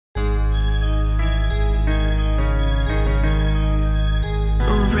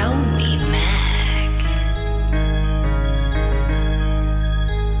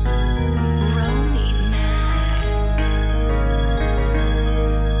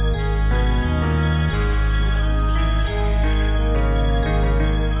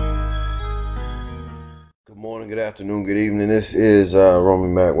afternoon, good evening. This is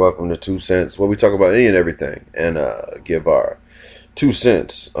Roman Mac. Welcome to 2 Cents, where we talk about any and everything and give our 2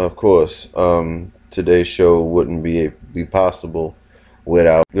 cents. Of course, today's show wouldn't be possible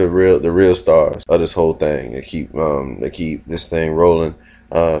without the real stars of this whole thing. They keep this thing rolling.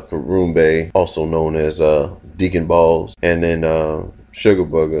 Karoon Bay, also known as Deacon Balls, and then Sugar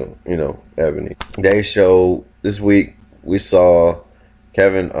Booger, Ebony. They show this week. We saw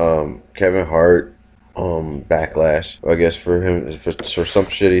Kevin Hart backlash, I guess, for him for some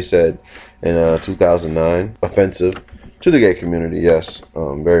shit he said in 2009, offensive to the gay community. Yes,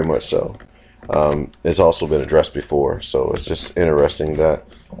 very much so. It's also been addressed before, so it's just interesting that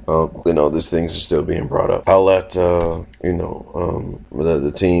these things are still being brought up. I'll let the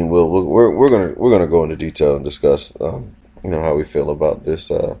team. We're gonna go into detail and discuss how we feel about this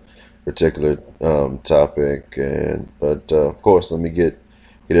particular topic, but of course, let me get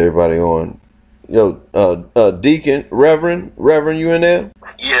everybody on. Deacon, Reverend, you in there?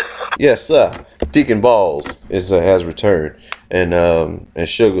 Yes, sir. Deacon Balls has returned, and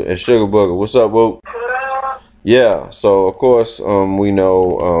Sugar Booger. What's up, Whoop? Yeah. So of course, we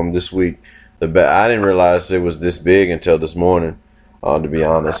know this week I didn't realize it was this big until this morning, to be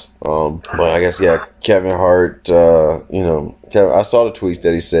honest. But I guess Kevin Hart. I saw the tweets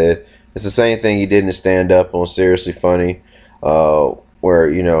that he said. It's the same thing he did in the stand up on Seriously Funny. Where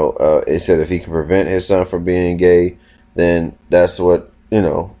it said if he can prevent his son from being gay, then that's what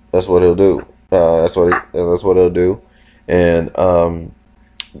he'll do. That's what he'll do. And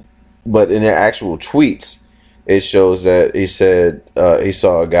but in the actual tweets, it shows that he said he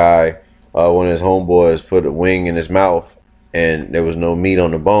saw a guy, one of his homeboys, put a wing in his mouth, and there was no meat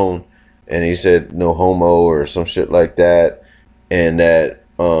on the bone, and he said no homo or some shit like that, and that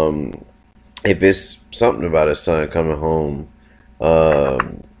if it's something about his son coming home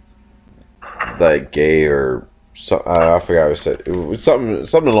like gay or so, I forgot what it said. It was something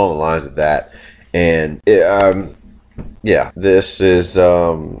along the lines of that, and this is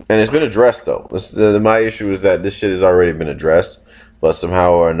and it's been addressed though. My issue is that this shit has already been addressed, but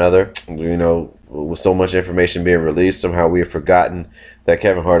somehow or another, with so much information being released, somehow we have forgotten that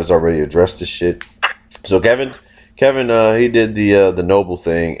Kevin Hart has already addressed this shit. So Kevin, he did the noble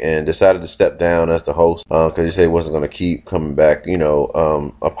thing and decided to step down as the host because he said he wasn't going to keep coming back,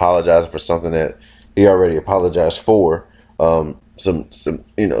 apologizing for something that he already apologized for some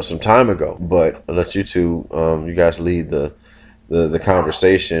time ago. But I'll let you two, you guys lead the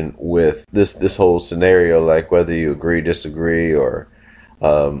conversation with this whole scenario, like whether you agree, disagree, or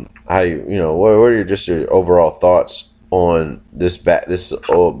how what are your overall thoughts on this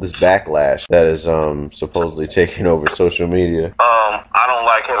backlash that is supposedly taking over social media? I don't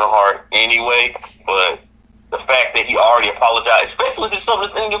like Kevin Hart anyway, but the fact that he already apologized, especially if it's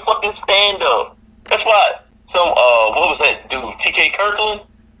something in your fucking stand up. That's why what was that dude, TK Kirkland?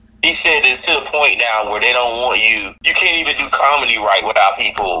 He said it's to the point now where they don't want you can't even do comedy right without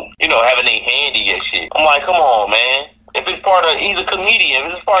people, having their hand in your shit. I'm like, come on, man. If it's he's a comedian,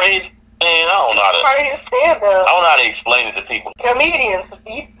 if it's part of his, man, I don't know how to. Part of his stand-up. I don't know how to explain it to people. Comedians,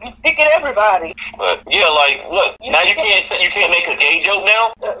 you pick at everybody. But yeah, like, look, now you can't make a gay joke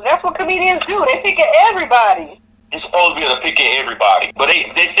now. That's what comedians do. They pick at everybody. You're supposed to be able to pick at everybody. But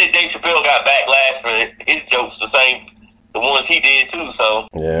they said Dave Chappelle got backlash for his jokes, the ones he did too. So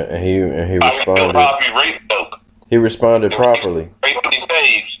yeah, and he responded. He responded properly.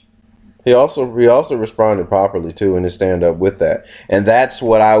 He also responded properly too in his stand up with that, and that's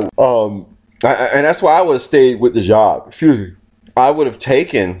what and that's why I would have stayed with the job. Excuse me. I would have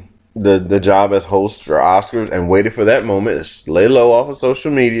taken the job as host for Oscars and waited for that moment to lay low off of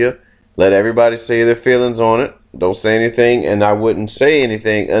social media, let everybody say their feelings on it. Don't say anything, and I wouldn't say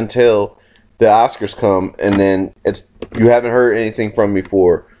anything until the Oscars come, and then you haven't heard anything from me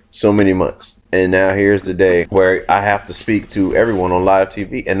for so many months. And now here's the day where I have to speak to everyone on live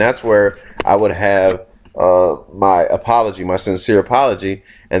TV. And that's where I would have my apology, my sincere apology.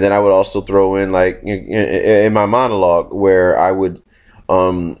 And then I would also throw in, like, in my monologue, where I would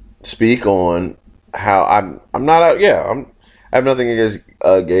speak on how I'm not out. Yeah, I have nothing against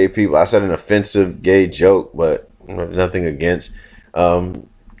gay people. I said an offensive gay joke, but nothing against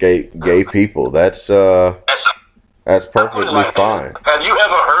gay people. That's perfectly fine. Have you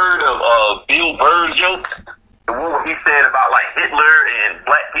ever heard of Bill Burr's jokes? The one he said about like Hitler and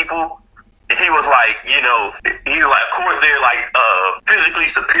black people. And he was like, of course they're like physically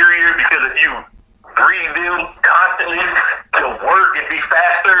superior because if you breathe them constantly, they'll work and be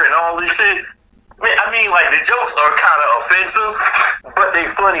faster and all this shit. I mean, like, the jokes are kind of offensive, but they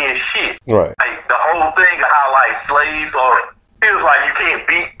funny as shit. Right. Like, the whole thing of how, like, slaves are, he was like, you can't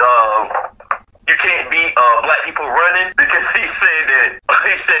beat you can't beat black people running because he said that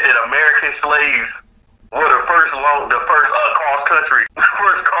American slaves were the first cross country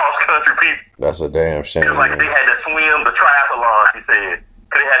people. That's a damn shame. It's like they had to swim the triathlon. He said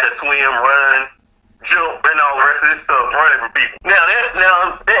because they had to swim, run, jump, and all the rest of this stuff running for people. Now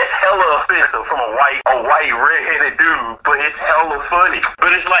that's hella offensive from a white redheaded dude, but it's hella funny.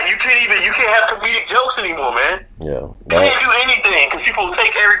 But it's like you can't have comedic jokes anymore, man. Yeah, you can't do anything because people will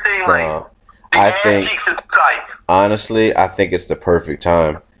take everything like. I think, honestly, I think it's the perfect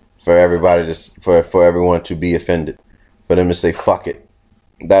time for everybody for everyone to be offended, for them to say fuck it.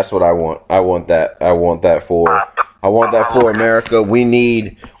 That's what I want. I want that for America. We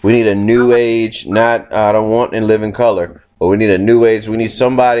need a new age. Not I don't want in living color, but we need a new age. We need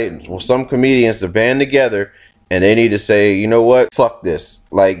some comedians to band together, and they need to say, you know what, fuck this.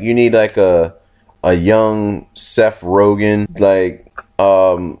 Like you need like a young Seth Rogen, like.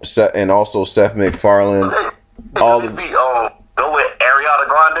 And also Seth MacFarlane. All the go with Ariana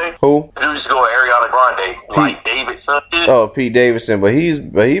Grande. Who? You just go with Ariana Grande, like Davidson. Oh, Pete Davidson, but he's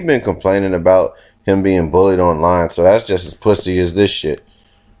been complaining about him being bullied online, so that's just as pussy as this shit.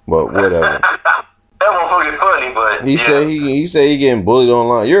 But whatever. That motherfucker's funny, but he said he getting bullied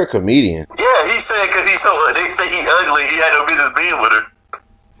online. You're a comedian. Yeah, he said because they say he ugly. He had no business being with her.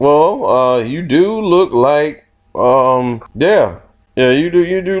 Well, you do look like Yeah, you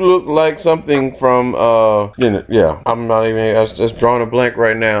do look like something from yeah. I'm not even. I was just drawing a blank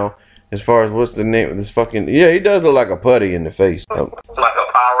right now as far as what's the name of this fucking. Yeah, he does look like a putty in the face. It's like a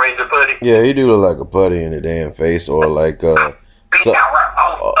Power Ranger putty. Yeah, he do look like a putty in the damn face, or like like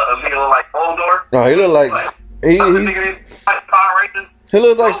Boldor. No, he look like he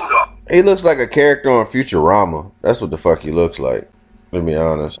looks like a character on Futurama. That's what the fuck he looks like. To be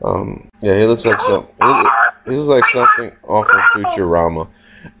honest, yeah, he looks like something. He looks like something off of Futurama.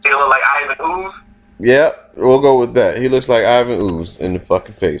 He look like Ivan Ooze. Yeah, we'll go with that. He looks like Ivan Ooze in the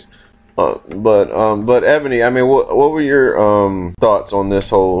fucking face. But Ebony, I mean, what were your thoughts on this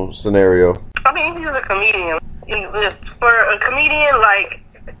whole scenario? I mean, he's a comedian. For a comedian, like,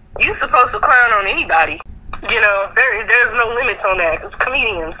 you're supposed to clown on anybody. You know, there's no limits on that. It's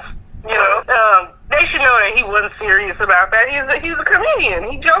comedians. You know, they should know that he wasn't serious about that. He's a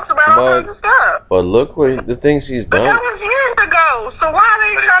comedian. He jokes about all kinds of stuff. But look what the things he's done. But that was years ago. So why are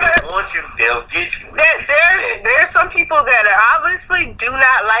they trying to? If they want you, they'll get you. There's some people that obviously do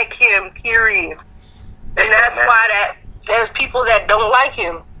not like him. Period. And that's why there's people that don't like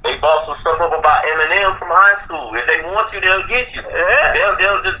him. They bought some stuff up about Eminem from high school. If they want you, they'll get you. Yeah.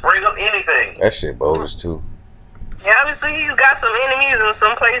 They'll just bring up anything. That shit bogus too. Yeah, obviously he's got some enemies in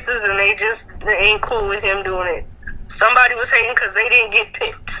some places, and they ain't cool with him doing it. Somebody was hating because they didn't get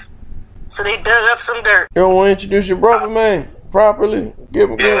picked, so they dug up some dirt. You don't want to introduce your brother, man, properly? Yeah,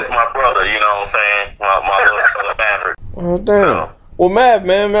 it's my brother. You know what I'm saying? My little brother Maverick. Oh damn. So. Well, Matt,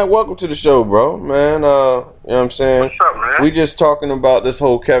 welcome to the show, bro. Man, you know what I'm saying? What's up, man? We just talking about this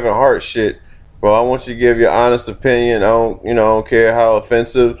whole Kevin Hart shit, bro. I want you to give your honest opinion. I don't care how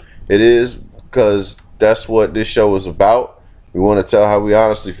offensive it is, because that's what this show is about. We want to tell how we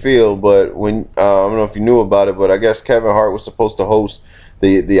honestly feel, but when I don't know if you knew about it, but I guess Kevin Hart was supposed to host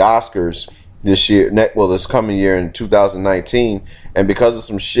the Oscars this coming year in 2019, and because of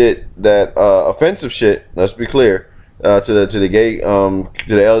some shit that offensive shit, let's be clear, to the gay to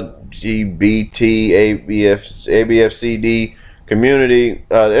the LGBT ABFCD community,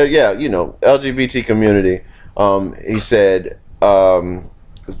 LGBT community, he said in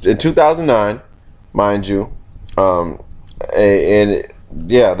 2009. Mind you, and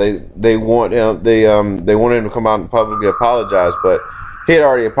yeah, they want him. They wanted him to come out and publicly apologize, but he had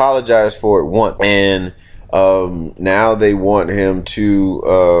already apologized for it once, and now they want him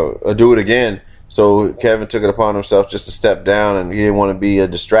to do it again. So Kevin took it upon himself just to step down, and he didn't want to be a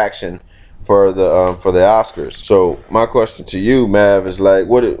distraction for the Oscars. So my question to you, Mav, is like,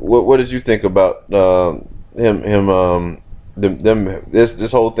 what did you think about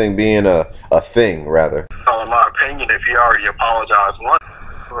this whole thing being a thing, rather? So in my opinion, if he already apologized once,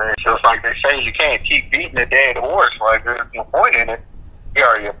 it's just like they say, you can't keep beating a dead horse. Like, there's no point in it. He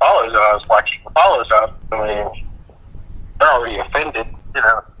already apologized. Why keep apologizing? I mean, they're already offended. You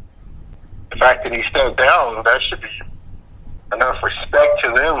know, the fact that he stepped down, that should be enough respect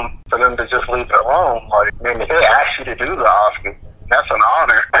to them for them to just leave it alone. Like, I mean, if they ask you to do the Oscars, that's an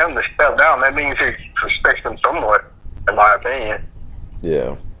honor. For him to step down, that means he respects them somewhat, in my opinion.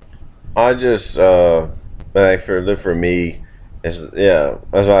 Yeah, I just like for me, it's that's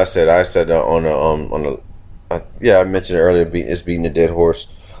what I said. I said I mentioned it earlier. It's beating a dead horse.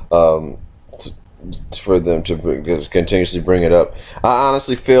 for them to continuously bring it up. I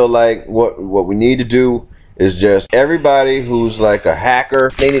honestly feel like what we need to do is just everybody who's like a hacker,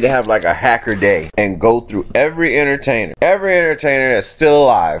 they need to have like a hacker day and go through every entertainer that's still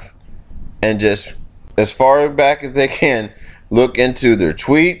alive, and just as far back as they can look into their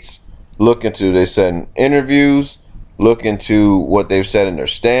tweets, look into they said in interviews, look into what they've said in their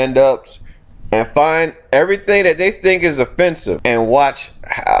stand-ups, and find everything that they think is offensive and watch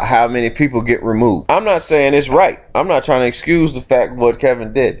how many people get removed. I'm not saying it's right. I'm not trying to excuse the fact what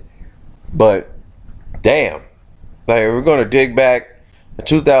Kevin did, but damn, like we're gonna dig back to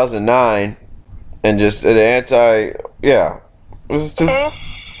 2009 and just the anti, this is too.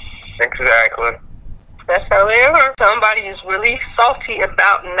 Exactly. That's how they are. Somebody is really salty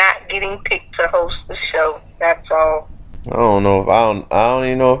about not getting picked to host the show. That's all. I don't know if I don't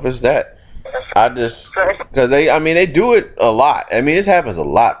even know if it's that. I just because they do it a lot. I mean, this happens a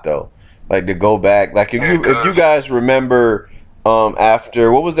lot though. Like to go back, like if you guys remember,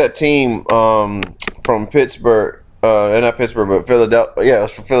 after what was that team from Pittsburgh? Not Pittsburgh, but Philadelphia. Yeah, it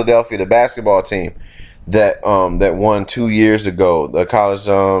was from Philadelphia, the basketball team that won 2 years ago. The college,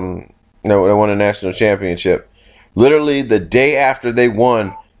 they won a national championship. Literally the day after they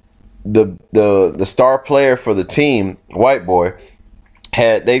won, the star player for the team, white boy,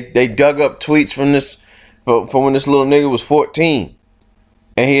 they dug up tweets from when this little nigga was 14,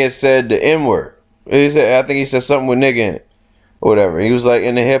 and he had said the N-word. I think he said something with nigga in it. Whatever. He was like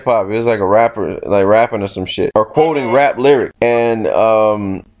in the hip hop. He was like a rapper, like rapping or some shit. Or quoting rap lyrics. And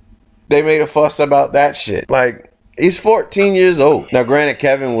they made a fuss about that shit. Like, he's 14 years old. Now, granted,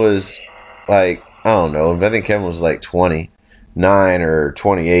 Kevin was like, I don't know. I think Kevin was like 29 or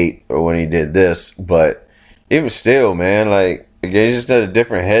 28 when he did this. But it was still, man, like, he's just at a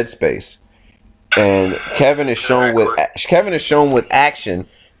different headspace. And Kevin is shown with action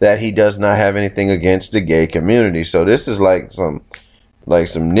that he does not have anything against the gay community. So this is like some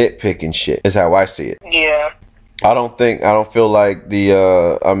nitpicking shit. Is how I see it. Yeah. I don't feel like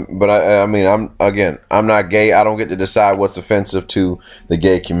I'm not gay. I don't get to decide what's offensive to the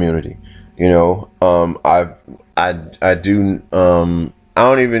gay community. You know, I like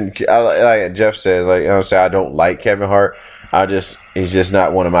Jeff said, like I don't like Kevin Hart. He's just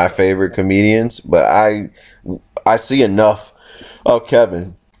not one of my favorite comedians, but I see enough of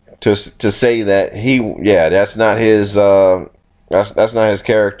Kevin to say that that's not his that's not his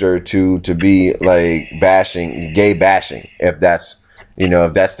character to be like gay bashing, if that's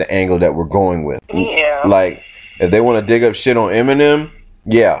the angle that we're going with. Yeah. Like if they want to dig up shit on Eminem,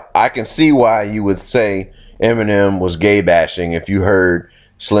 yeah, I can see why you would say Eminem was gay bashing if you heard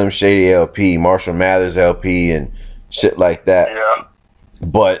Slim Shady LP, Marshall Mathers LP, and shit like that. Yeah.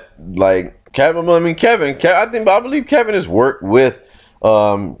 But like Kevin, I believe Kevin has worked with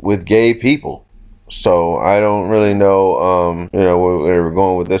gay people, so I don't really know where we're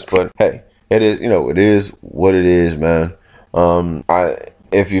going with this, but hey, it is what it is, man.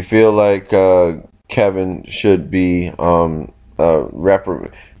 If you feel like Kevin should be he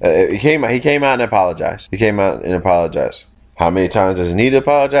came out and apologized. How many times does he need to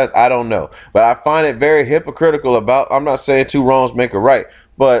apologize? I don't know, but I find it very hypocritical I'm not saying two wrongs make a right,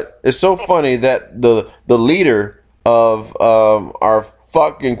 but it's so funny that the leader of our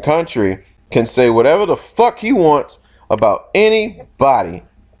fucking country can say whatever the fuck he wants about anybody,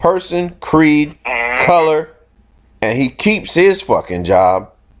 person, creed, color, and he keeps his fucking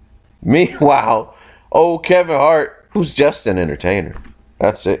job. Meanwhile, old Kevin Hart, who's just an entertainer.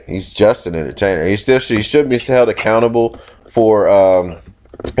 That's it. He's just an entertainer. He should be held accountable for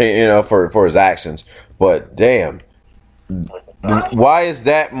for his actions. But damn, why is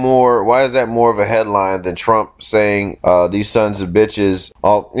that more of a headline than Trump saying these sons of bitches,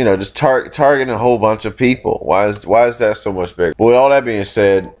 just targeting a whole bunch of people? Why is that so much bigger? But with all that being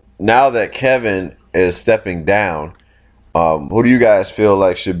said, now that Kevin is stepping down, who do you guys feel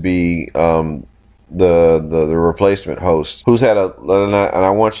like should be the replacement host? Who's had and I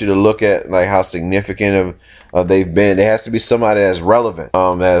want you to look at like how significant they've been. There has to be somebody that's relevant,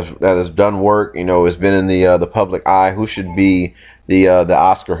 that has done work, has been in the public eye. Who should be the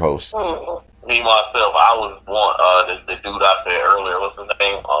Oscar host? Me myself, I would want the dude I said earlier. What's his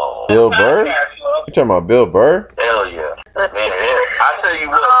name? Bill Burr. You talking about Bill Burr? Hell yeah, man! I tell you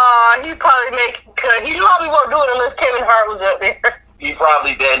what. He probably won't do it unless Kevin Hart was up there. He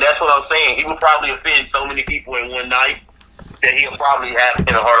probably did. That's what I'm saying. He would probably offend so many people in one night that he'll probably have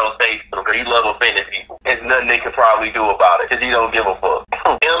Kevin Hart on stage because he love offending people. There's nothing they could probably do about it because he don't give a fuck.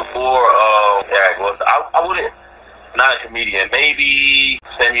 Him or I wouldn't. Not a comedian. Maybe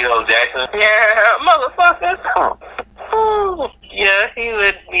Samuel L. Jackson. Yeah, motherfucker. Yeah, he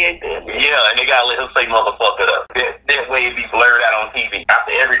would be a good man. Yeah, and they gotta let him say motherfucker though. That way it be blurred out on TV.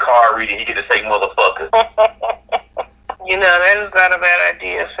 After every card reading, he get to say motherfucker. You know, that is not a bad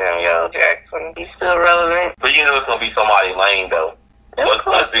idea, Samuel L. Jackson. He's still relevant. But you know it's gonna be somebody lame though.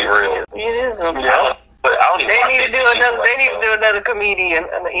 Let's be real. It is gonna be. Yeah. But I don't even They need to do another. They need to do another comedian.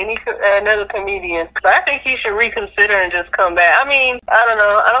 Another comedian. But I think he should reconsider and just come back. I mean, I don't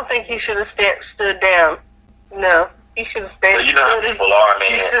know. I don't think he should have stood down. No, he should have stayed. But you know how people are,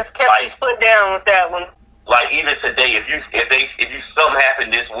 man. He just kept his foot down with that one. Like even today, if you something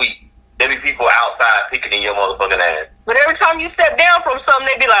happened this week, there be people outside picking in your motherfucking ass. But every time you step down from something,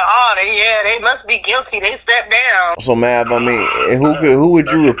 they be like, "Oh, they must be guilty. They stepped down." So, Mav, I mean, who would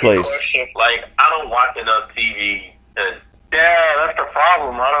you replace? Like, I don't watch enough TV. Yeah, that's the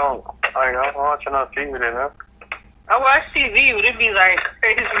problem. I don't watch enough TV enough. I watch TV, but it be like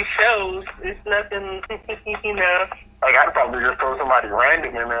crazy shows. It's nothing, you know. Like, I'd probably just throw somebody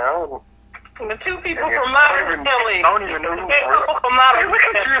random in there. The two people from Modern Family. I don't even know who. People from Modern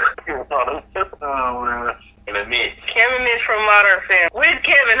Family. Oh, man. And Mitch. Kevin Mitch from Modern Family. With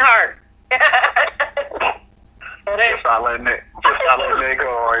Kevin Hart. Just not letting it go,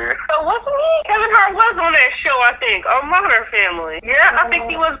 are you? Wasn't he? Kevin Hart was on that show, I think, on Modern Family. Yeah, I think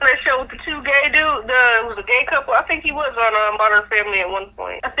he was on that show with the two gay dudes. It was a gay couple. I think he was on Modern Family at one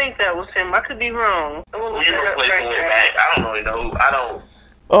point. I think that was him. I could be wrong. You replace him with Mac. I don't really know. I don't.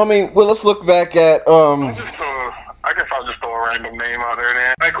 I mean, well, let's look back at I guess I'll just throw a random name out there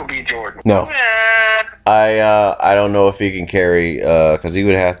then. Michael B. Jordan. No, I don't know if he can carry because he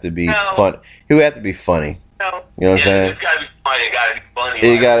would have to be fun. He would have to be funny. No. You know what I'm saying? It's gotta be funny. It gotta be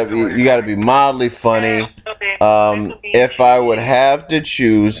funny. You gotta be mildly funny. If I would have to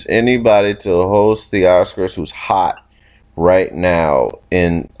choose anybody to host the Oscars who's hot right now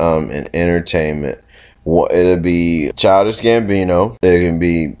in entertainment, it'd be Childish Gambino. It can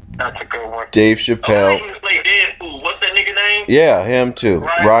be That's a good one. Dave Chappelle. Oh, play Deadpool. What's that nigga name? Yeah, him too.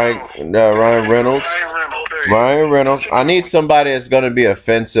 Ryan Reynolds. Ryan Reynolds. I need somebody that's gonna be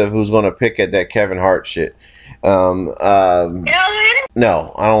offensive who's gonna pick at that Kevin Hart shit. Ellen?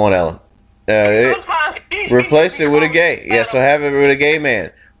 No, I don't want Ellen. Replace it with a gay. Yeah, so have it with a gay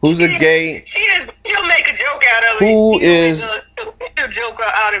man. Who's a gay? She'll make a joke out of it. She'll joke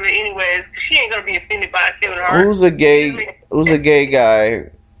out of it anyways. She ain't gonna be offended by Kevin Hart. Who's a gay guy?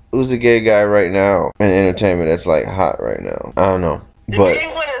 Who's a gay guy right now in entertainment that's like hot right now? I don't know. But if you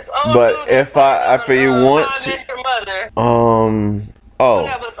want to,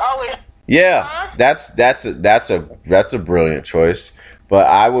 yeah, that's a brilliant choice. But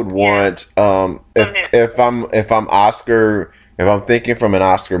I would want if I'm thinking from an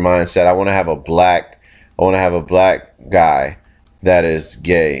Oscar mindset, I want to have a black guy that is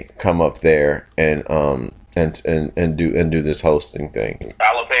gay come up there and do this hosting thing.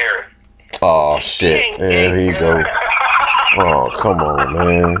 Tyler Perry. Oh shit! There you go. Oh come on,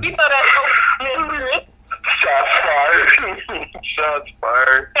 man. You know that Shots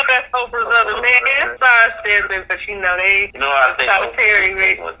fired. That's Oprah's other man. Sorry, Stedman, but you know they. You know how I think Tyler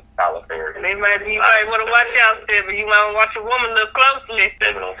Perry, Tyler Perry. You might want to watch out, Stedman. You might want to watch a woman look closely.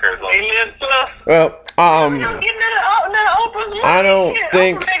 Stedman don't care as long. They look close. Well, Oprah's movie. I don't shit.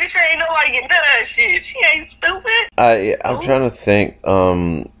 think. Oprah making sure ain't nobody get none of that shit. She ain't stupid. I'm trying to think.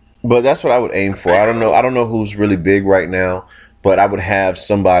 But that's what I would aim for. I don't know who's really big right now, but I would have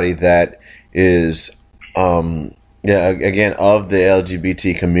somebody that is, again, of the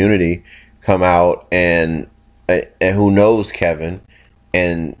LGBT community come out and who knows Kevin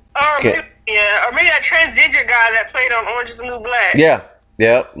and or maybe that transgender guy that played on Orange Is the New Black. Yeah,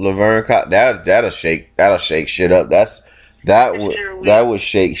 Laverne Cox. That'll shake shit up. That would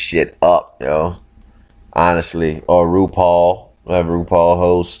shake shit up, yo. Honestly, or RuPaul. Have RuPaul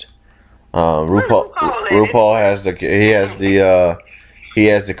host. RuPaul has the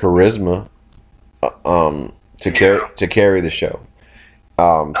charisma to carry the show.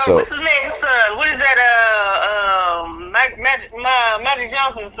 So what's his name's son? What is that? Magic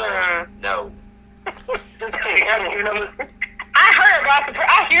Johnson's son. No. Just kidding. I don't even know.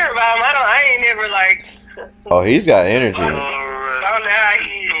 I hear about him. I ain't never like. Oh, he's got energy.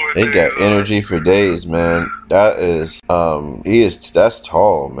 He got energy for days, man. That is, that's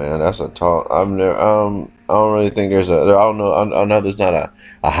tall, man. That's a tall. I don't really think there's I know there's not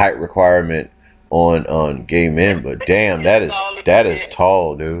a height requirement on gay men, but damn, that is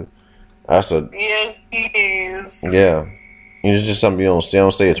tall, dude. Yes, he is. Yeah, it's just something you don't say. I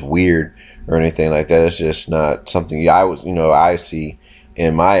don't say it's weird or anything like that. It's just not something I see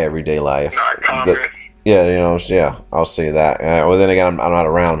in my everyday life. But, I'll say that. Well, then again, I'm not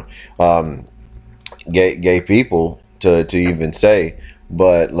around gay people to even say.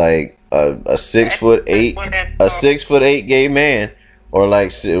 But like a 6'8", a 6'8" gay man, or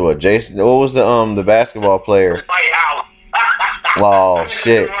like what Jason? What was the basketball player? Oh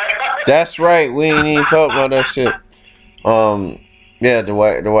shit, that's right. We ain't even talk about that shit. Yeah, the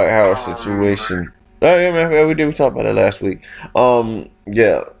Dwight Howard situation. Oh yeah, man, we did. We talked about it last week.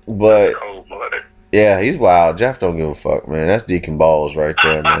 Yeah, but yeah, he's wild. Jeff don't give a fuck, man. That's Deacon Balls right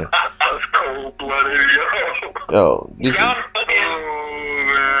there, man. That's cold-blooded, Yo, Deacon.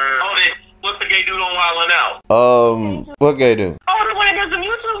 What's the gay dude on Wildin' Out? What gay dude? Oh, the one that does some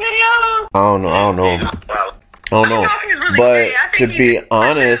YouTube videos. I don't know. I don't know if he's really But gay. I think to be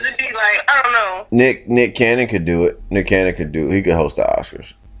honest, to be like, I don't know. Nick Cannon could do it. He could host the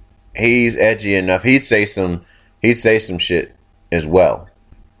Oscars. He's edgy enough. He'd say some shit as well.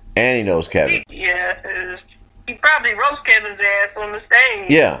 And he knows Kevin. Yeah, he probably roast Kevin's ass on the stage.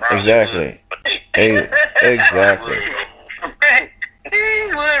 Yeah, exactly. Exactly. He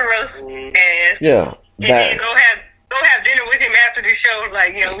would roast his ass. Yeah. And then go have dinner with him after the show.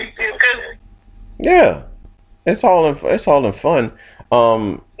 Like, we still cousins. Yeah. It's all in fun.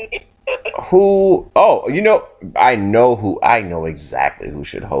 I know exactly who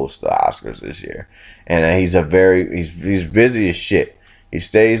should host the Oscars this year. And he's busy as shit. He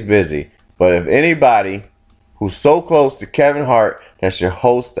stays busy. But if anybody who's so close to Kevin Hart that should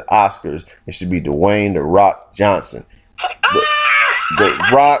host the Oscars, it should be Dwayne "The Rock" Johnson. The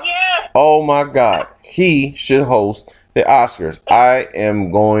Rock, yeah. Oh my God. He should host the Oscars. I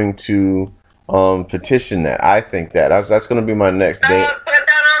am going to petition that. I think that's going to be my next day. Put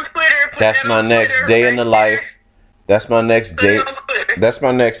that on Twitter. That's my next day in the life. That's my next day. That's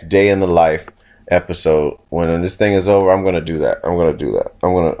my next day in the life episode. When this thing is over, I'm going to do that. When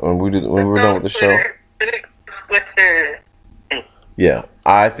we're done with the show. Yeah,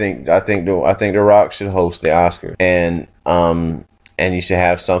 I think The Rock should host the Oscars, and you should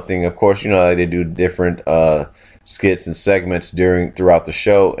have something. Of course, they do different skits and segments throughout the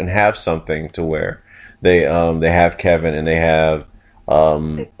show, and have something to where they have Kevin and they have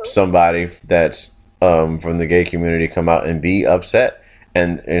somebody that's from the gay community come out and be upset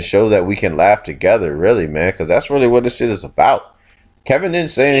and show that we can laugh together, really, man, because that's really what this shit is about. Kevin didn't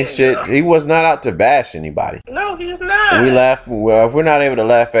say any shit. He was not out to bash anybody. No, he's not. We laugh. Well, if we're not able to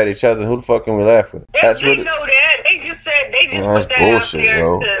laugh at each other, who the fuck can we laugh with? They know that. They just put that bullshit,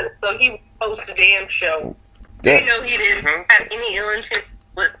 out there so he would host the damn show. Yeah. They know he didn't have any ill intent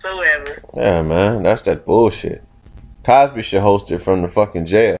whatsoever. Yeah, man, that's that bullshit. Cosby should host it from the fucking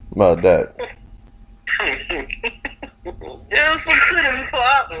jail. How about that?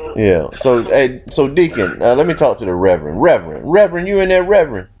 Yeah. So Deacon, let me talk to the Reverend, you in there,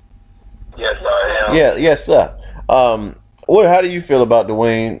 Reverend? Yes, I am. Yeah, yes, sir. How do you feel about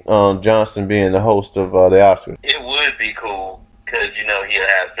Dwayne Johnson being the host of the Oscars? It would be cool because he'll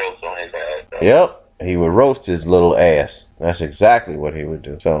have jokes on his ass. Though. Yep, he would roast his little ass. That's exactly what he would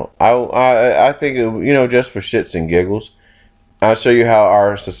do. So I think just for shits and giggles, I'll show you how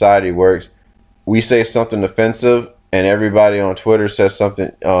our society works. We say something offensive, and everybody on Twitter says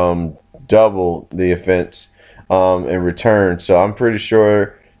something double the offense in return. So I'm pretty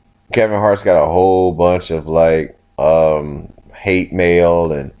sure Kevin Hart's got a whole bunch of hate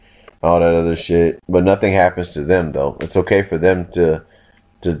mail and all that other shit, but nothing happens to them though. It's okay for them to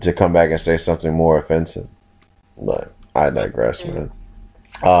come back and say something more offensive. But I digress, man.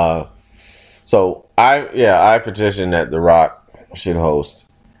 So I petition that The Rock should host.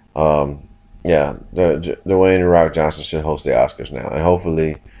 Dwayne "The Rock" Johnson should host the Oscars now, and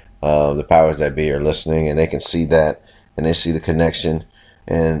hopefully the powers that be are listening and they can see that and they see the connection,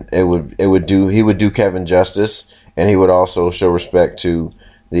 and he would do Kevin justice, and he would also show respect to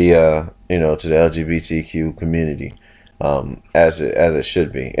the to the LGBTQ community as it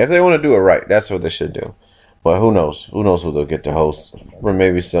should be. If they want to do it right, that's what they should do. But who knows who they'll get to host? Or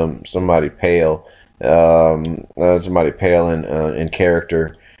maybe somebody pale, in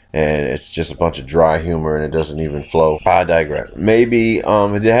character. And it's just a bunch of dry humor, and it doesn't even flow. I digress. Maybe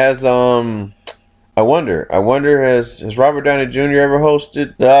it has. I wonder. Has Robert Downey Jr. ever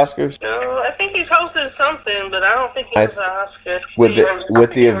hosted the Oscars? No, I think he's hosted something, but I don't think he was an Oscar. With the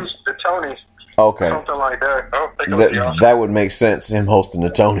Tonys. Okay. Something like that. I don't think it was the Oscars. That would make sense. Him hosting the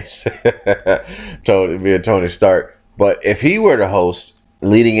Tonys, be a Tony Stark. But if he were to host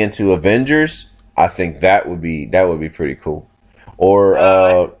leading into Avengers, I think that would be pretty cool. Or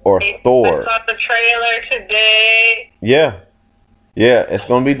Thor. I saw the trailer today. Yeah, it's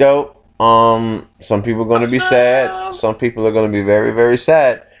gonna be dope. Some people are gonna be sad. Some people are gonna be very, very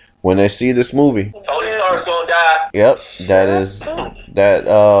sad when they see this movie. Tony Stark's gonna die. Yep, that is that.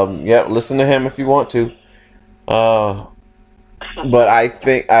 Yep, listen to him if you want to. But I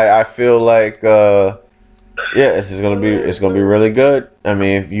think I feel like it's gonna be really good. I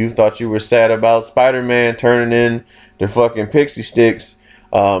mean, if you thought you were sad about Spider-Man turning in the fucking pixie sticks,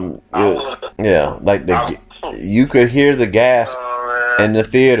 you could hear the gasp in the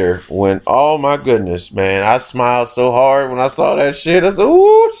theater when, oh my goodness, man, I smiled so hard when I saw that shit. I said,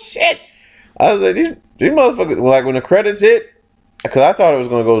 oh shit. I was like, these motherfuckers, like when the credits hit, because I thought it was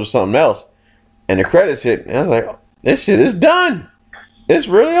going to go to something else, and the credits hit, and I was like, this shit is done. It's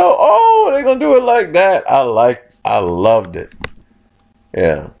really, they're going to do it like that. I loved it.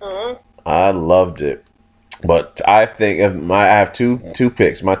 Yeah. I loved it. But I think I have two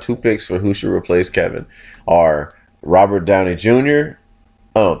picks. My two picks for who should replace Kevin are Robert Downey Jr.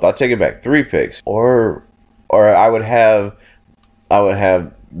 Oh, I'll take it back. 3 picks. Or I would have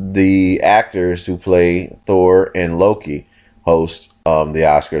the actors who play Thor and Loki host the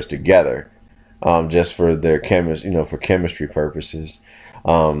Oscars together, just for their for chemistry purposes.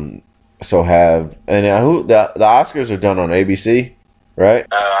 The Oscars are done on ABC, right?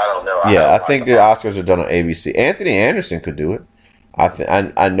 I don't know. I think the Oscars are done on ABC. Anthony Anderson could do it.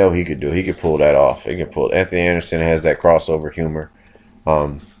 I know he could do it. He could pull that off. Anthony Anderson has that crossover humor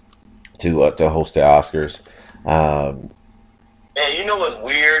to host the Oscars. And you know what's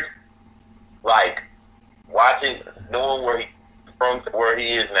weird? Like knowing where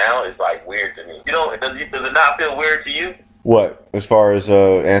he is now is like weird to me. Does it not feel weird to you? What, as far as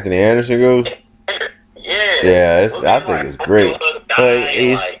Anthony Anderson goes? Yeah. I think it's great. But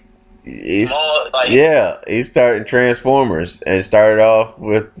he's starting Transformers and started off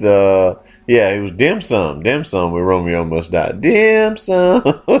with it was Dim Sum when Romeo Must Die. Dim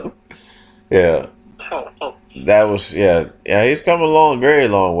Sum. Yeah. That was he's come a very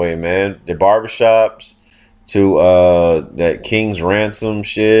long way, man. The barbershops to that King's Ransom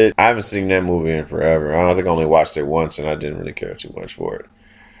shit. I haven't seen that movie in forever. I think I only watched it once and I didn't really care too much for it.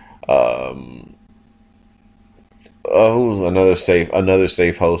 Who's another safe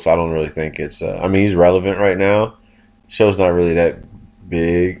host? I don't really think it's he's relevant right now. Show's not really that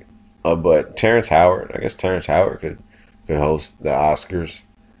big. But Terrence Howard, I guess Terrence Howard could host the Oscars.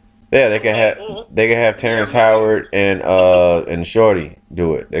 Yeah, they can have Terrence Howard and Shorty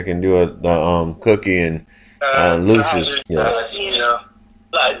do it. They can do the Cookie and Lucius. Yeah.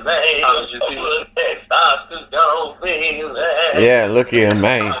 Yeah, look at him,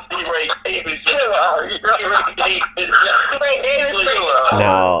 man.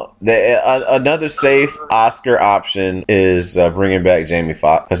 Now, another safe Oscar option is bringing back Jamie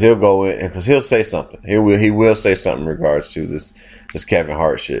Foxx, because he'll go in because he'll say something. He will say something in regards to this Kevin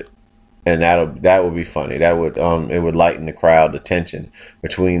Hart shit, and that would be funny. That would it would lighten the crowd, the tension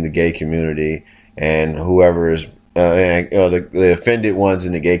between the gay community and whoever is the offended ones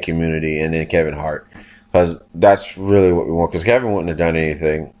in the gay community, and then Kevin Hart, because that's really what we want. Because Kevin wouldn't have done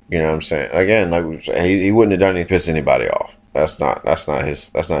anything, you know what I'm saying? Again, like we say, he wouldn't have done anything to piss anybody off. That's not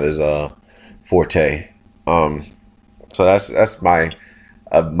his forte. So that's my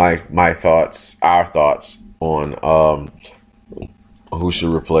thoughts, our thoughts on who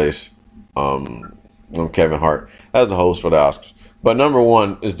should replace Kevin Hart as the host for the Oscars. But number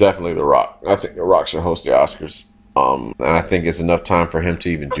one is definitely The Rock. I think The Rock should host the Oscars. And I think it's enough time for him to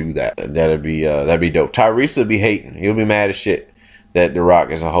even do that. That'd be dope. Tyrese would be hating. He'll be mad as shit that The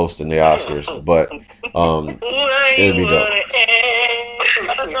Rock is a host in the Oscars. But it'll be dope.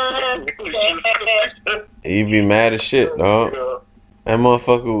 He'd be mad as shit, dog. That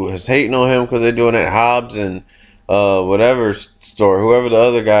motherfucker was hating on him because they're doing that Hobbs and whatever store, whoever the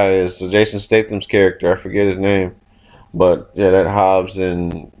other guy is, so Jason Statham's character, I forget his name. But yeah, that Hobbs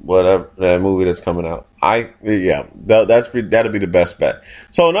and whatever, that movie that's coming out. That'll be the best bet.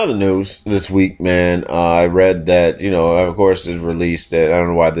 So in other news this week, man, I read that, of course it's released that, I don't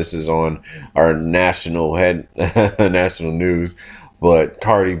know why this is on our national national news, but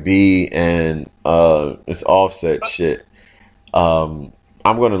Cardi B and it's Offset shit.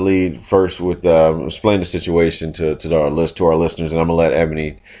 I'm going to lead first with explain the situation to our listeners, and I'm going to let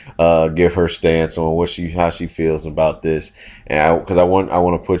Ebony give her stance on how she feels about this, and because I want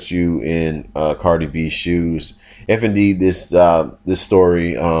to put you in Cardi B's shoes if indeed this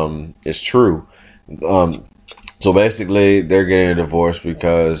story is true. So basically, they're getting a divorce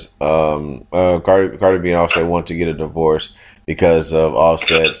because Cardi B and Offset want to get a divorce because of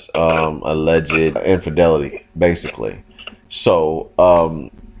Offset's alleged infidelity, basically. So,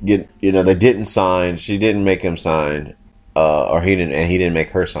 they didn't sign. She didn't make him sign, or he didn't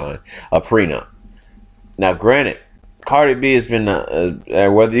make her sign a prenup. Now, granted, Cardi B has been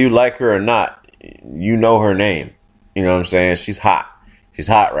whether you like her or not, you know her name. You know what I'm saying? She's hot. She's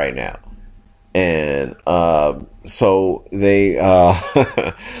hot right now. And so they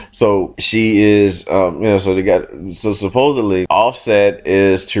so she is so they got, so supposedly Offset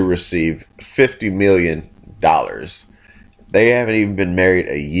is to receive $50 million. They haven't even been married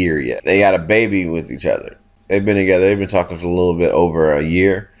a year yet. They got a baby with each other. They've been together. They've been talking for a little bit over a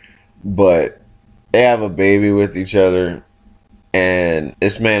year, but they have a baby with each other. And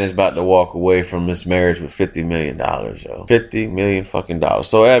this man is about to walk away from this marriage with $50 million, yo. $50 million fucking dollars.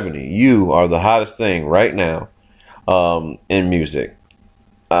 So, Ebony, you are the hottest thing right now in music.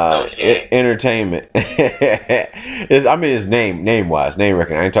 Entertainment. It's name-wise, name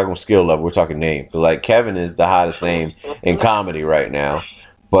recognition. I ain't talking skill level. We're talking name. Like, Kevin is the hottest name in comedy right now,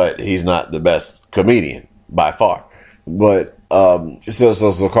 but he's not the best comedian by far. But, so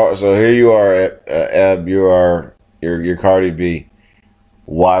here you are, Ab, you're Cardi B.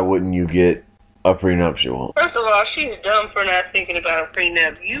 Why wouldn't you get a prenuptial? First of all, she's dumb for not thinking about a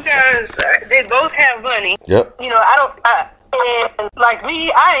prenup. You guys, they both have money. Yep. You know, and like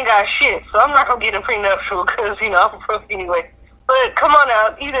me, I ain't got shit, so I'm not gonna get a prenuptial because, you know, I'm broke anyway. But come on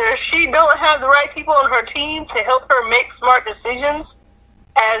now, either she don't have the right people on her team to help her make smart decisions,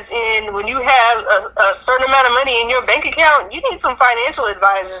 as in when you have a certain amount of money in your bank account, you need some financial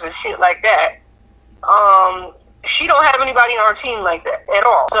advisors and shit like that. She don't have anybody on her team like that at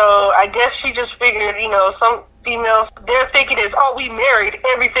all. So I guess she just figured, you know, some females, their thinking is, oh, we married,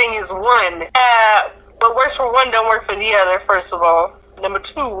 everything is one. What works for one don't work for the other, first of all. Number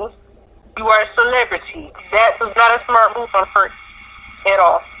two, you are a celebrity. That was not a smart move on her at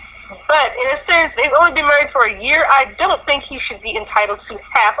all. But in a sense, they've only been married for a year. I don't think he should be entitled to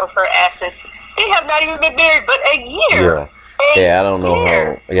half of her assets. They have not even been married but a year. Yeah. Yeah, I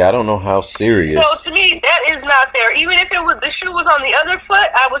don't know how serious. So to me, that is not fair. Even if the shoe was on the other foot,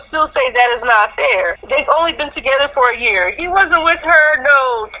 I would still say that is not fair. They've only been together for a year. He wasn't with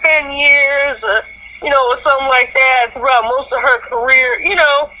her, 10 years, or something like that throughout most of her career. You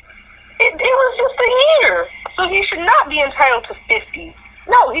know, it was just a year. So he should not be entitled to 50.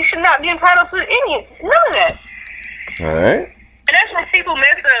 No, he should not be entitled to none of that. All right. And that's when people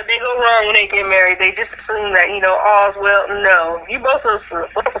mess up. They go wrong when they get married. They just assume that, all's well. No. You both a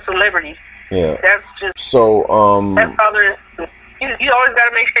celebrity. Yeah. That's just... So, that's all there is. You always got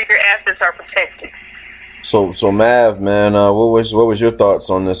to make sure your assets are protected. So Mav, man, what was your thoughts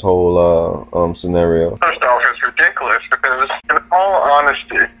on this whole scenario? First off, it's ridiculous because, in all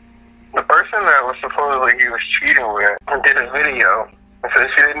honesty, the person that was supposedly he was cheating with did a video and said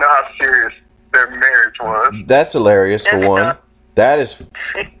she didn't know how serious their marriage was. That's hilarious, for one. That is,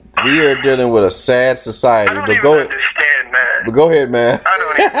 we are dealing with a sad society. I don't even understand, man. But go ahead, man. I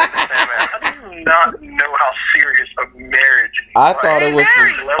don't even understand, man. I do not know how serious a marriage is. I thought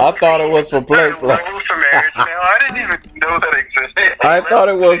it was for play. Levels for marriage now. I didn't even know that existed. I thought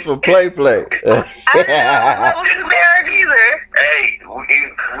it was for play. I didn't know levels to marriage either. Hey,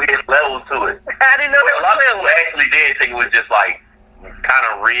 we just levels to it. I didn't know a lot of people actually did think it was just like kind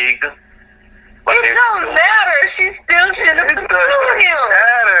of rigged. But it don't matter. She still should have pursued him. It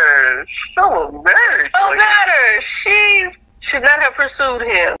matters. So marriage. Don't matter. She should not have pursued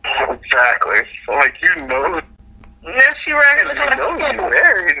him. Exactly. Like, Now she reckons you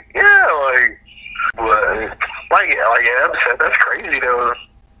married. Yeah, like Ab said, that's crazy though.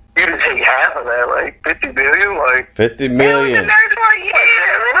 You didn't take half of that, like 50 million, like 50 million.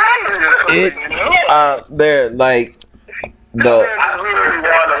 They're like I really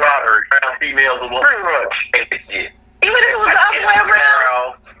won the lottery. Females will pretty much. Shit. Even if it was the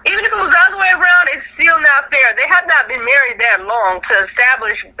other way around, it's still not fair. They have not been married that long to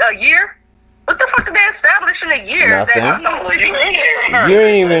establish a year. What the fuck did they establish in a year? Nothing. You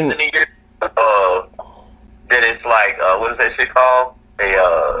ain't even. Then it's like, what is that shit called? You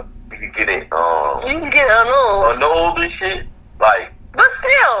can get it. You can get annulled and shit. Like, but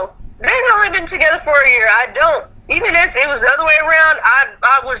still, they've only been together for a year. Even if it was the other way around,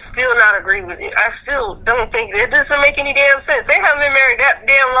 I would still not agree with it. I still don't think it doesn't make any damn sense. They haven't been married that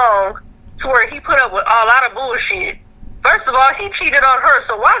damn long to where he put up with a lot of bullshit. First of all, he cheated on her,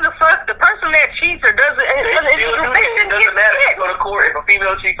 so why the fuck the person that cheats or doesn't... It doesn't matter if you go to court. If a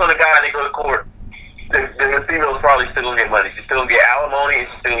female cheats on a guy and they go to court, the female's probably still gonna get money. She's still gonna get alimony and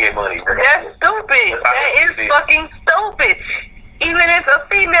she's still gonna get money. That's stupid. That is fucking stupid. Even if a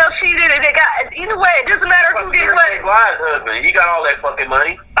female cheated and they got... Either way, it doesn't matter who did what. Wise husband. He got all that fucking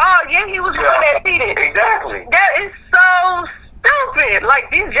money. Oh, yeah, he was the one that cheated. Exactly. That is so stupid.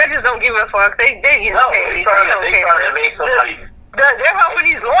 Like, these judges don't give a fuck. They trying to make somebody... They're helping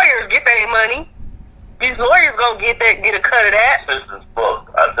these lawyers get their money. These lawyers gonna get a cut of that. System's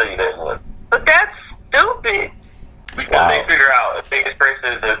fucked. I'll tell you that one. But that's stupid. Because they figure out, if they express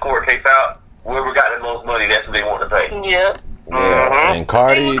the court case out, whoever got the most money, that's what they want to pay. Yeah. Yeah, and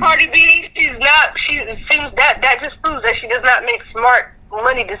Cardi B, she's not. It seems that just proves that she does not make smart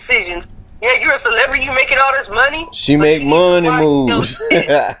money decisions. Yeah, you're a celebrity. You making all this money. She make money moves.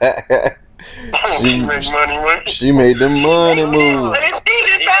 She made them money moves. But it's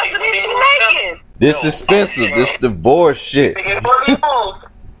even faster than she making. This expensive. This divorce shit. Nigga,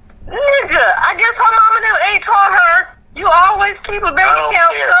 I guess her mama and them ain't taught her. You always keep a bank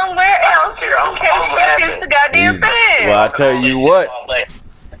account somewhere else just in case she gets the goddamn thing. Well, I tell you what.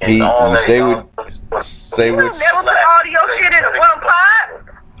 Say You what. never put all your shit in one pot.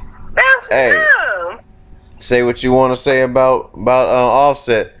 That's dumb. Say what you want to say about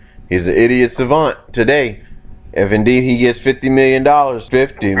Offset. He's an idiot savant today. If indeed he gets $50 million,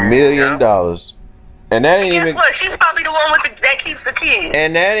 $50 million, and that ain't even. What? She's probably the one that keeps the kids.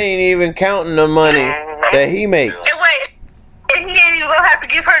 And that ain't even counting the money that he makes. And wait, and he ain't even gonna have to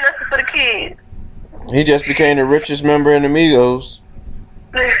give her nothing for the kids. He just became the richest member in Amigos.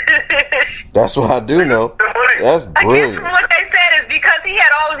 That's what I do know. That's I guess brilliant. from what they said is because he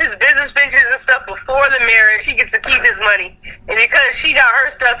had all of his business ventures and stuff before the marriage, he gets to keep his money. And because she got her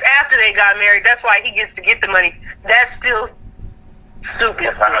stuff after they got married, that's why he gets to get the money. That's still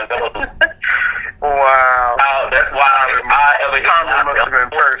stupid. Wow. That's why The comment must have been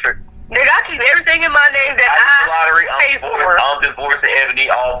perfect. Nigga, I keep everything in my name that I pay for. I'm divorcing Ebony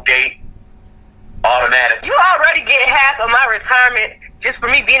off gate. Automatic. You already get half of my retirement just for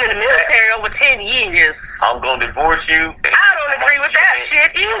me being in the military over 10 years. I'm gonna divorce you. I don't agree with that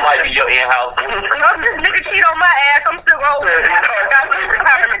shit You might either. be your in-house. If this nigga cheat on my ass, I'm still gonna got my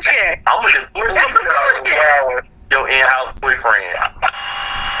retirement check. I'm gonna divorce That's some bullshit. your in-house boyfriend.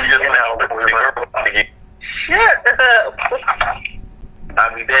 You just went out with the girl. Shut up.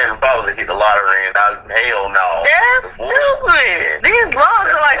 I'd be damned if I was to hit the lottery and hell no. That's stupid. These laws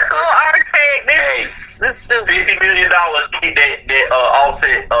are like so archaic. It's stupid. $50 million that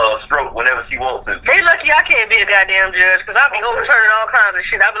Offset stroke whenever she wants to. They lucky I can't be a goddamn judge because I'll be overturning all kinds of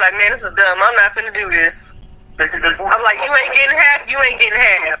shit. I'll be like, man, this is dumb. I'm not finna do this. I'm like, you ain't getting half, you ain't getting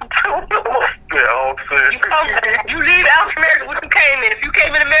half. You leave out the marriage what you came in. If you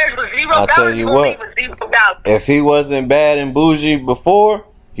came in a marriage with $0, I'll tell you gonna what. leave with $0. If he wasn't bad and bougie before,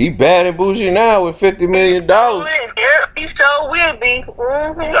 he bad and bougie now with $50 million. Yeah, he sure will be.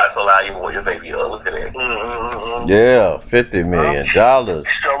 Mm-hmm. You got so loud you want your baby. Look at that. Yeah, $50 million.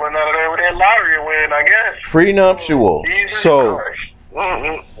 Still went out of there with that lottery win, I guess. Prenuptial.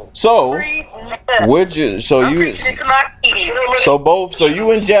 So would you? So I'm you? preaching it to my kids. So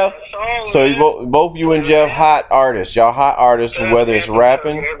you and Jeff. So you both you and Jeff hot artists. Y'all hot artists. Whether it's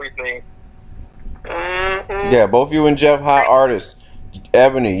rapping. Mm-hmm. Yeah, both you and Jeff hot artists.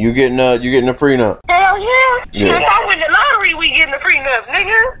 Ebony, you getting a prenup? Hell yeah. Shit, Yeah. if I win the lottery, we getting a prenup,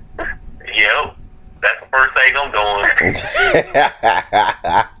 nigga. Yep. That's the first thing I'm doing.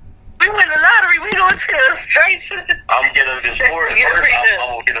 We win the lottery, we going to the straight to the... I'm getting a divorce. First, I'm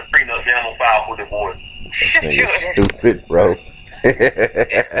going to get a prenup, then I'm going to file for divorce. Shut your ass. Stupid, bro. He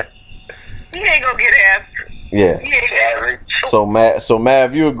ain't gonna get half. Yeah. He ain't average. So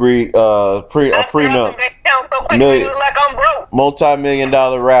Mav, you agree? A prenup. Million. Like I'm broke.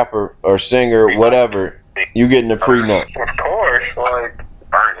 Multi-million-dollar rapper or singer, whatever. You getting a prenup? Of course, like,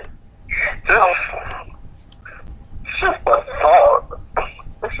 Burn it. just the thought.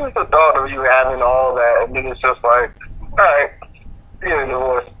 It's just the thought of you having all that, and then it's just like, alright, get a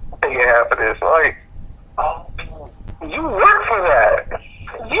divorce, take half of this. Like, you work for that.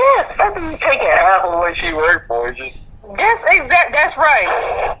 Yes. After you taking half of what she worked for, it's just, That's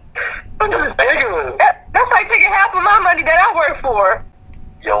right. it's ridiculous. That's like taking half of my money that I work for.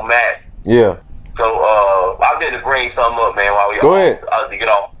 Yo, Matt. Yeah. So, I'm going to bring something up, man, while we Go ahead. To get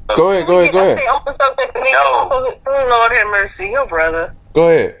off. Go ahead. Oh, Lord have mercy, your brother. Go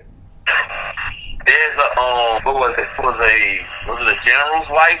ahead. There's a, what was it? Was it a general's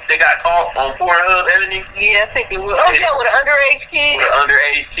wife that got caught on Pornhub, Ebony? Yeah, I think it was. Oh, yeah, with an underage kid. With an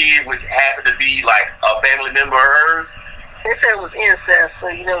underage kid, which happened to be like a family member of hers. They said it was incest, so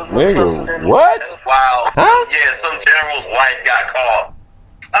you know. It was closer Nigga, than what? That's wild. Huh? Yeah, some general's wife got caught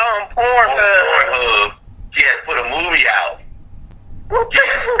on Pornhub. Pornhub. She had put a movie out.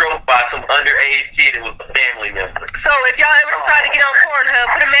 Getting stroked by some underage kid that was a family member. So if y'all ever decide to get on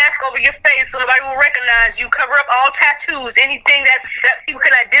Pornhub, put a mask over your face so nobody will recognize you. Cover up all tattoos, anything that people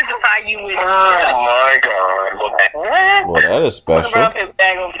can identify you with. Oh my God. Well, that is special. Cover up your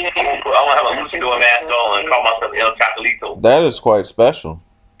bag over your head. I want to have a luchador mask on and call myself El Chocolito. That is quite special.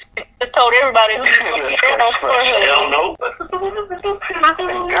 Just told everybody who you on Pornhub. Hell no.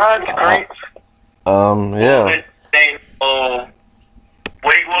 God, great. Yeah.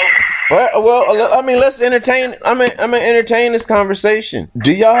 Wait, Well, I mean, let's entertain. I'm gonna entertain this conversation.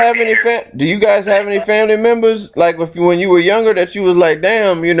 Do y'all have any? Do you guys have any family members like when you were younger that you was like,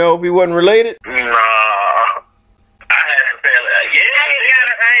 damn, you know, if we wasn't related? Nah, I had some family.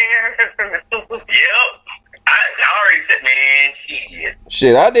 Yep. I already said, man, shit.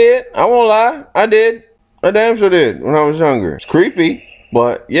 Shit, I did. I won't lie. I did. I damn sure did when I was younger. It's creepy,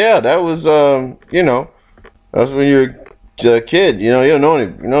 but yeah, that was you know, that's when you're a kid, you know, you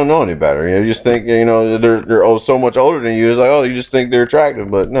don't know any better. You know, you just think, you know, they're so much older than you. It's like, oh, you just think they're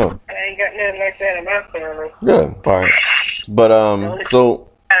attractive, but no. I ain't got nothing like that in my family. Good, all right. But so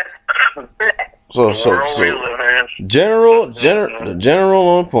general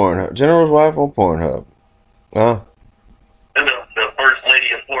on Pornhub. General's wife on Pornhub. Huh? The first lady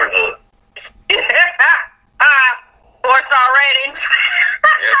of Pornhub. 4-star ratings.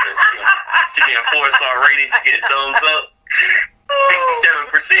 Yeah, she getting 4-star ratings. She getting thumbs up.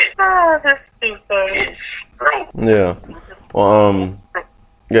 67%. Oh, that's stupid. It's broke. Yeah. Well,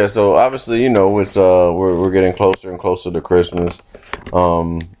 yeah. So obviously, you know, it's we're getting closer and closer to Christmas.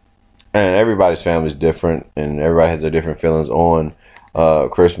 And everybody's family is different, and everybody has their different feelings on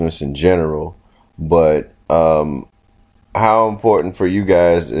Christmas in general. But how important for you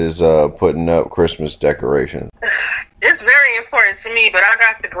guys is putting up Christmas decorations? It's very important to me, but I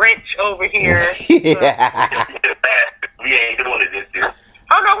got the Grinch over here. Yeah. We ain't doing it this year.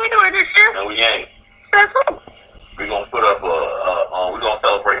 Oh no, we doing it this year? No, we ain't. Says who? We're gonna put up we're gonna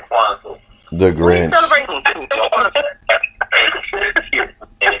celebrate Kwanzaa. The Grinch. We celebrate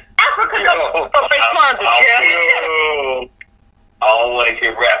Africa celebrate Kwanzaa, Jeff. I don't want to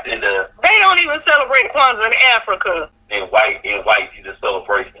get wrapped into. They don't even celebrate Kwanzaa in Africa. In white Jesus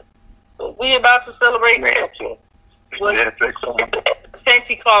celebration. So we about to celebrate Christmas.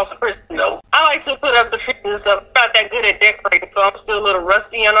 Santa Claus Christmas. No. I like to put up the trees and stuff. I'm not that good at decorating, so I'm still a little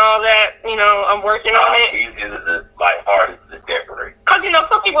rusty and all that. You know, I'm working on it. Easy as hard as to decorate. Cause you know,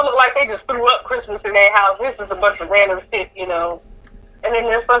 some people look like they just threw up Christmas in their house. This is a bunch of random shit, you know. And then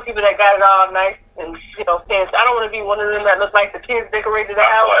there's some people that got it all nice and, you know, fancy. I don't want to be one of them that look like the kids decorated the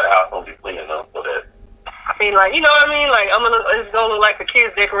house. The house won't be clean enough for that. I mean, like, you know what I mean? Like, it's gonna look like the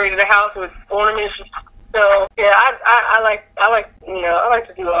kids decorated the house with ornaments. So yeah, I like you know, I like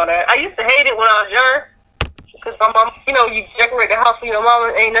to do all that. I used to hate it when I was younger, cause my mom, you know, you decorate the house for your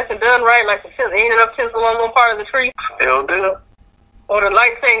mama, ain't nothing done right, like ain't enough tinsel on one part of the tree. It'll do. Or the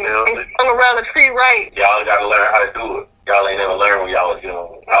lights ain't hung around the tree right. Y'all gotta learn how to do it. Y'all ain't never learned when y'all was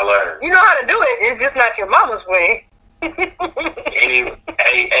young. I learned. You know how to do it. It's just not your mama's way. Hey,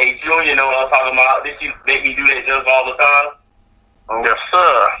 Junior, know what I'm talking about? Did she make me do that junk all the time? Yes,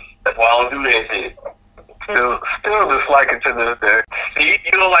 sir. That's why I don't do that shit. Still dislike it to this day. See,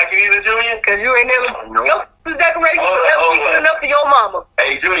 you don't like it either, Junior? Cause you ain't never your decoration never be good enough for your mama.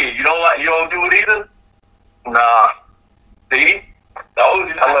 Hey, Junior, you don't do it either? Nah. See?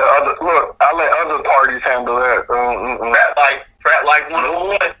 I let other parties handle that. Trap life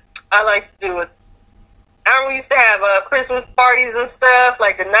 101. I like to do it. I remember we used to have Christmas parties and stuff,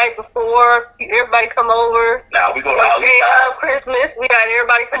 like the night before. Everybody come over. Now we go to the day of Christmas. We had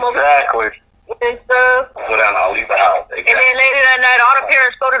everybody come over. Exactly. And stuff. Go down to Ali's house. Exactly. And then later that night, all the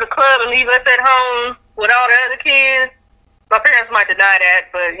parents go to the club and leave us at home with all the other kids. My parents might deny that,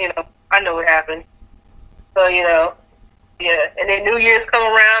 but, you know, I know what happened. So, you know, yeah. And then New Year's come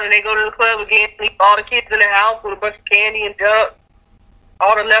around and they go to the club again, leave all the kids in the house with a bunch of candy and junk.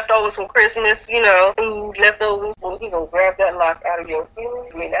 All the leftovers from Christmas, you know, food, leftovers. Well, you gonna grab that lock out of your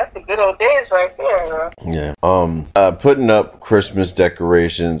food. I mean, that's the good old days right there, huh? Yeah. Putting up Christmas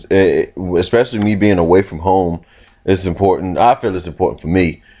decorations, especially me being away from home, it's important. I feel it's important for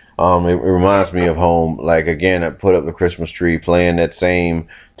me. It reminds me of home. Like, again, I put up the Christmas tree, playing that same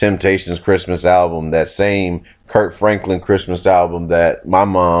Temptations Christmas album, that same Kirk Franklin Christmas album that my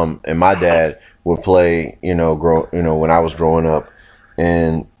mom and my dad would play, when I was growing up.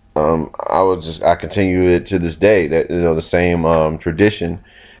 And I continue it to this day. That the same tradition.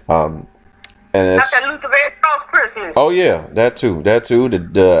 And it's that Luther Vandross Christmas. Oh yeah, that too.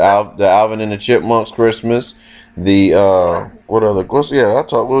 The Alvin and the Chipmunks Christmas. We'll do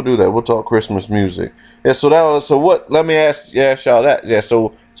that. We'll talk Christmas music. Yeah. So what? Let me ask y'all that. Yeah.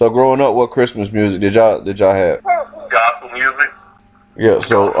 So growing up, what Christmas music did y'all have? Gospel music. Yeah.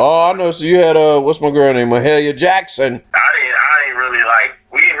 So I know. So you had what's my girl name? Mahalia Jackson.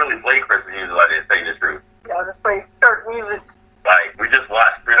 We didn't really play Christmas music like this, say the truth. Y'all just play church music. Like, we just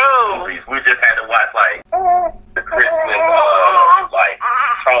watched Christmas movies. We just had to watch, the Christmas,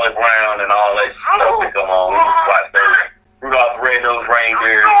 Charlie Brown and all that stuff that come on. We just watched those. Rudolph's Red-Nosed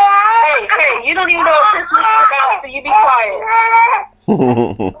Reindeer. Hey, you don't even know what Christmas is about, so you be quiet.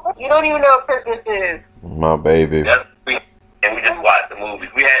 You don't even know what Christmas is. My baby. And we just watched the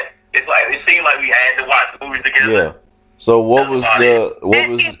movies. It seemed like we had to watch the movies together. Yeah. So what was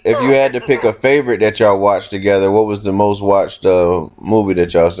if you had to pick a favorite that y'all watched together, what was the most watched movie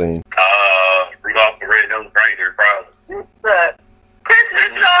that y'all seen? Rudolph the Red-Nosed Reindeer, probably.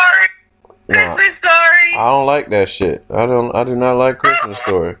 Christmas Story. Christmas Story. I don't like that shit. I do not like Christmas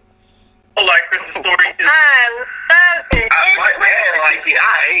Story. I like Christmas Story. I love it. My dad likes it. I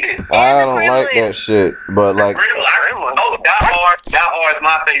hate it. I don't like that shit. But like, Die Hard is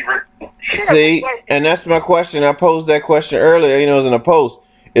my favorite. see, and that's my question. I posed that question earlier. You know, it was in a post.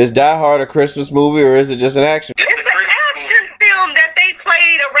 Is Die Hard a Christmas movie or is it just an action? It's an action film that they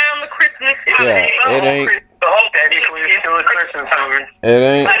played around the Christmas time. Yeah, it ain't. Technically, it's still a Christmas movie. It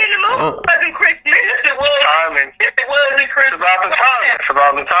ain't. But in the movie, it wasn't Christmas. Yes, it was. Timing. Yes, it wasn't Christmas. It's about the timing. It's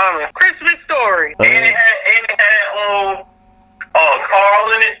about the timing. Christmas Story. And it had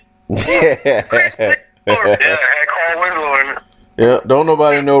Carl in it. Christmas Story. Yeah, it had Carl Winslow in it. Yeah, don't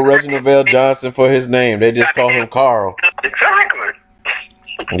nobody know Reginald Vale Johnson for his name. They just call him Carl. Exactly.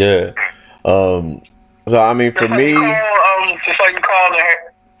 Yeah. So I mean, for me, Just like you called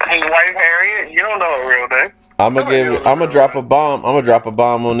his wife Harriet, you don't know her real name. I'm gonna drop a bomb. I'm gonna drop a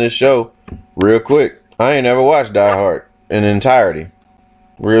bomb on this show, real quick. I ain't never watched Die Hard in entirety.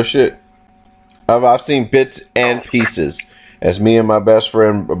 Real shit. I've seen bits and pieces, as me and my best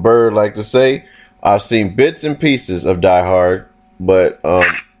friend Bird like to say. I've seen bits and pieces of Die Hard, but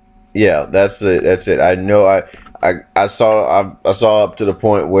yeah, that's it. That's it. I know. I saw up to the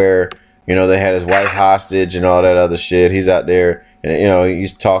point where, you know, they had his wife hostage and all that other shit. He's out there, and you know,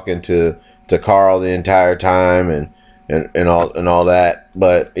 he's talking to Carl the entire time and all that.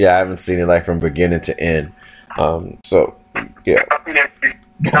 But yeah, I haven't seen it like from beginning to end. So yeah.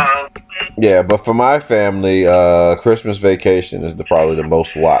 Yeah, but for my family, Christmas Vacation is probably the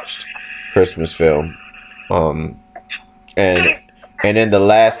most watched Christmas film. And in the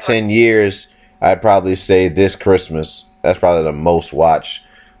last 10 years, I'd probably say This Christmas. That's probably the most watched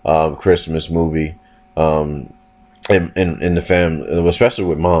Christmas movie in the family, especially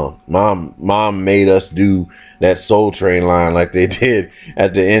with mom. Mom made us do that Soul Train line like they did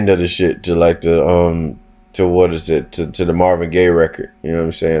at the end of the shit to like the to what is it to the Marvin Gaye record. You know what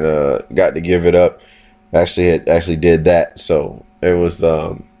I'm saying? Got to Give It Up. Actually did that. So it was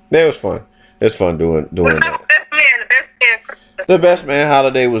fun. It's fun doing that. The Best Man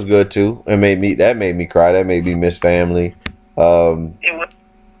holiday was good too. It made me cry. That made me miss family. Yeah,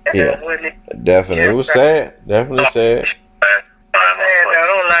 definitely. It was sad. Definitely sad.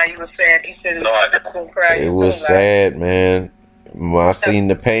 Don't lie, you was sad. You should have cried. It was sad, man. I seen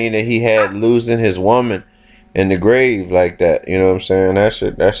the pain that he had losing his woman in the grave like that. You know what I'm saying?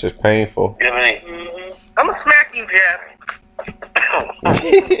 That's just painful. I'm gonna smack you, Jeff.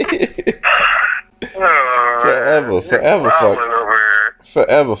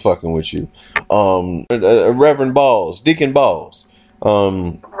 Forever fucking with you. Reverend Balls, Deacon Balls.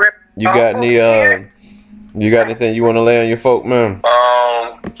 You got anything you want to lay on your folk, man?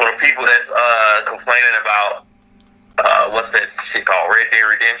 For the people that's complaining about what's that shit called, Red Dead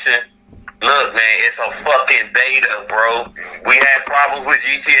Redemption. Look, man, it's a fucking beta, bro. We had problems with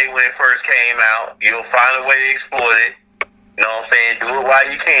GTA when it first came out. You'll find a way to exploit it. You know what I'm saying? Do it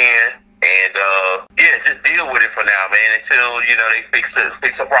while you can. And, yeah, just deal with it for now, man, until, you know, they fix the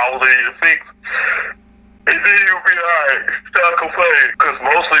problems they need to fix. And then you'll be alright. Stop complaining. Because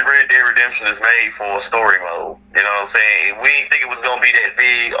mostly Red Dead Redemption is made for a story mode. You know what I'm saying? We didn't think it was going to be that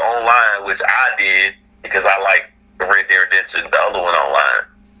big online, which I did, because I like the Red Dead Redemption, the other one online.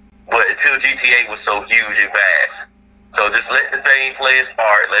 But until GTA was so huge and vast. So just let the thing play its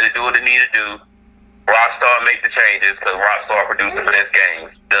part. Let it do what it need to do. Rockstar make the changes, because Rockstar produced the best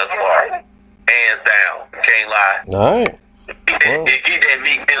games thus far. Hands down. Can't lie. Alright. Get that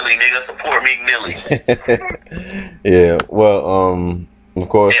Meek Millie, nigga. Support Meek Millie. Yeah, well, of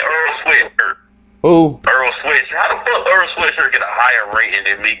course. And Earl Sweatshirt. Who? Earl Sweatshirt. How the fuck Earl Sweatshirt get a higher rating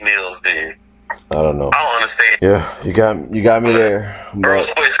than Meek Mills did? I don't know. I don't understand. Yeah, you got me there. Earl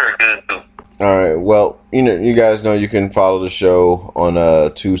Sweatshirt good too. All right. Well, you guys know you can follow the show on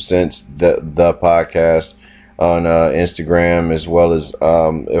 2 Cents the podcast on Instagram, as well as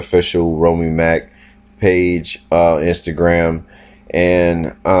official Romy Mac page Instagram,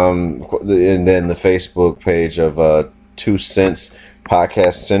 and then the Facebook page of 2 Cents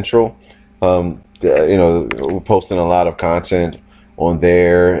Podcast Central. We're posting a lot of content on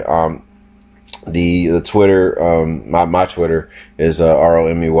there. The Twitter, my Twitter is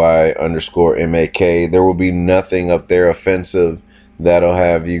ROMEY_MAK. There will be nothing up there offensive that'll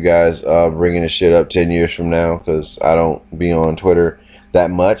have you guys bringing the shit up 10 years from now, because I don't be on Twitter that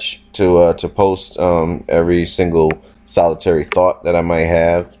much to post every single solitary thought that I might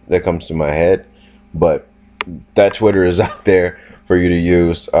have that comes to my head. But that Twitter is out there for you to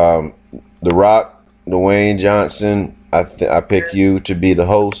use. The Rock, Dwayne Johnson, I pick you to be the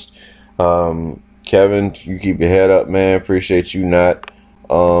host. Kevin, you keep your head up, man. Appreciate you not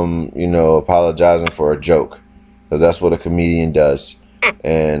apologizing for a joke, because that's what a comedian does.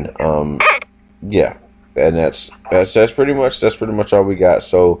 And yeah, and that's pretty much all we got.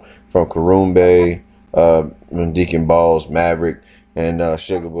 So from Karumbe, Deacon Balls, Maverick, and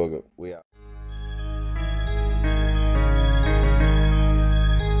Sugar Booger, we out.